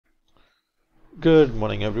Good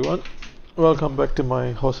morning everyone. Welcome back to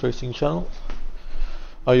my horse racing channel.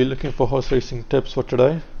 Are you looking for horse racing tips for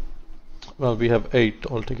today? Well, we have 8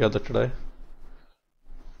 altogether today.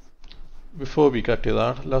 Before we get to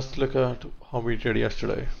that, let's look at how we did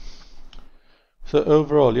yesterday. So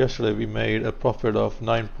overall yesterday we made a profit of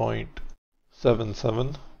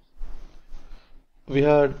 9.77. We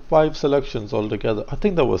had 5 selections altogether. I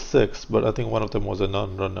think there was 6, but I think one of them was a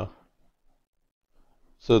non-runner.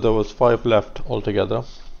 So there was 5 left altogether.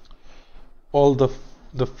 All the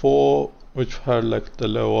 4 which had like the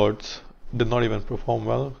low odds did not even perform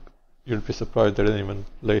well. You'd be surprised they didn't even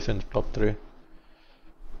place in the top 3.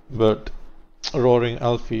 But Roaring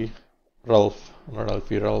Ralph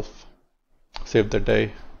saved the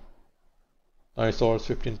day. Nice odds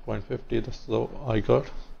 15.50, that's what I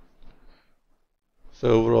got. So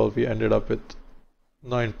overall we ended up with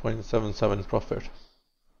 9.77 profit.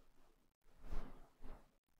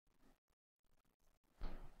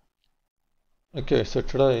 Okay, so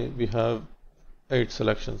today we have 8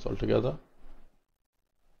 selections altogether.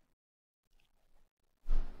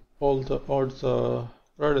 All the odds are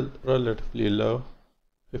relatively low,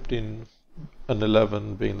 15 and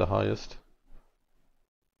 11 being the highest.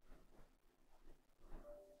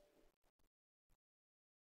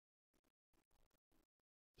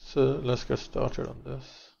 So let's get started on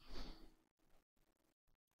this.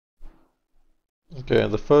 Okay,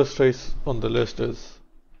 the first race on the list is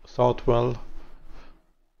Southwell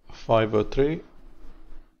 503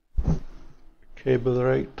 cable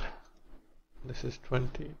rate. This is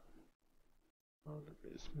 20. Let me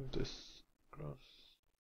just move this across.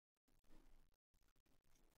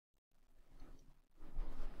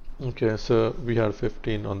 Okay, so we had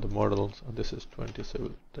 15 on the models and this is 20, so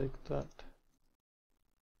we'll take that.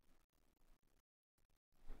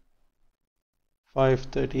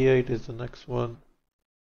 538 is the next one.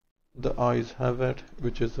 The Eyes Have It,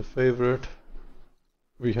 which is the favorite.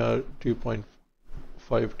 We had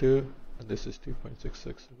 2.52 and this is 2.66,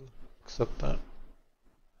 so we'll accept that.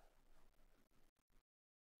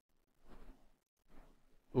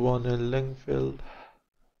 One in Lingfield,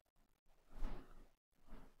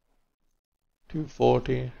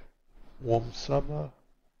 240, Warm Summer,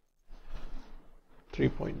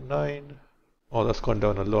 3.9. Oh, that's gone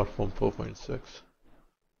down a lot from 4.6.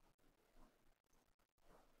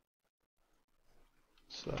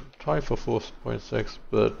 So try for 4.6,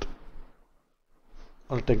 but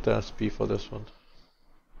I'll take the SP for this one.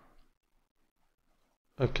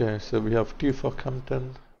 Okay, so we have 2 for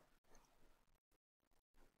Campton.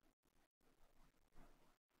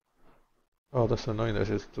 Oh, that's annoying, that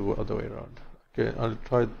is the other way around. Okay, I'll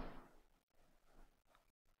try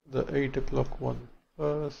the 8 o'clock one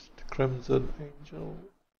first. Crimson Angel,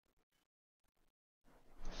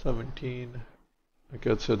 17.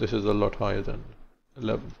 Okay, so this is a lot higher than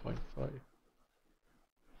 11.5.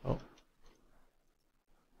 Oh.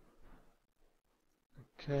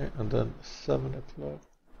 Okay, and then 7 o'clock.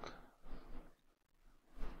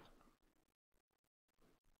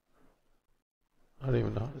 I don't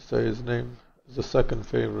even know how to say his name. It's the second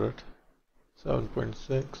favorite.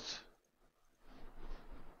 7.6.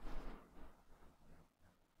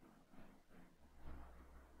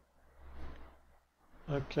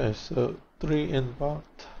 Okay, so 3 in Bath.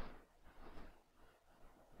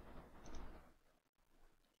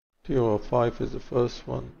 205 is the first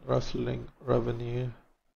one. Wrestling Revenue.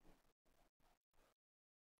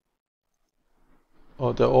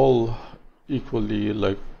 Oh, they're all equally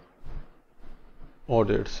like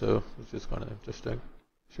ordered, so which is kind of interesting.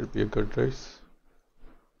 Should be a good race.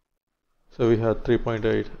 So we had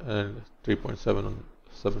 3.8 and 3.7 and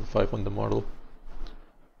 7.5 on the model.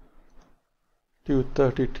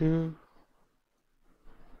 232.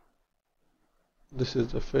 This is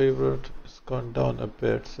the favorite. It's gone down a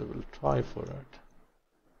bit, so we'll try for it.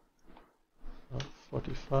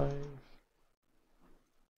 45.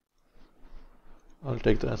 I'll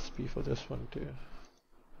take the SP for this one too.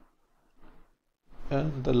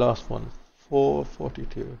 And the last one,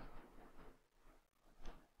 442.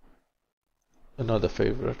 Another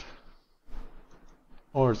favorite.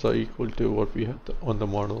 Odds are equal to what we had on the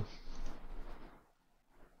model.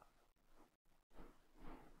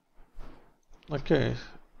 Okay,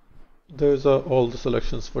 those are all the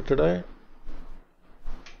selections for today.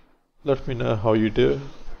 Let me know how you do.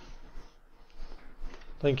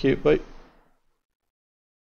 Thank you, bye.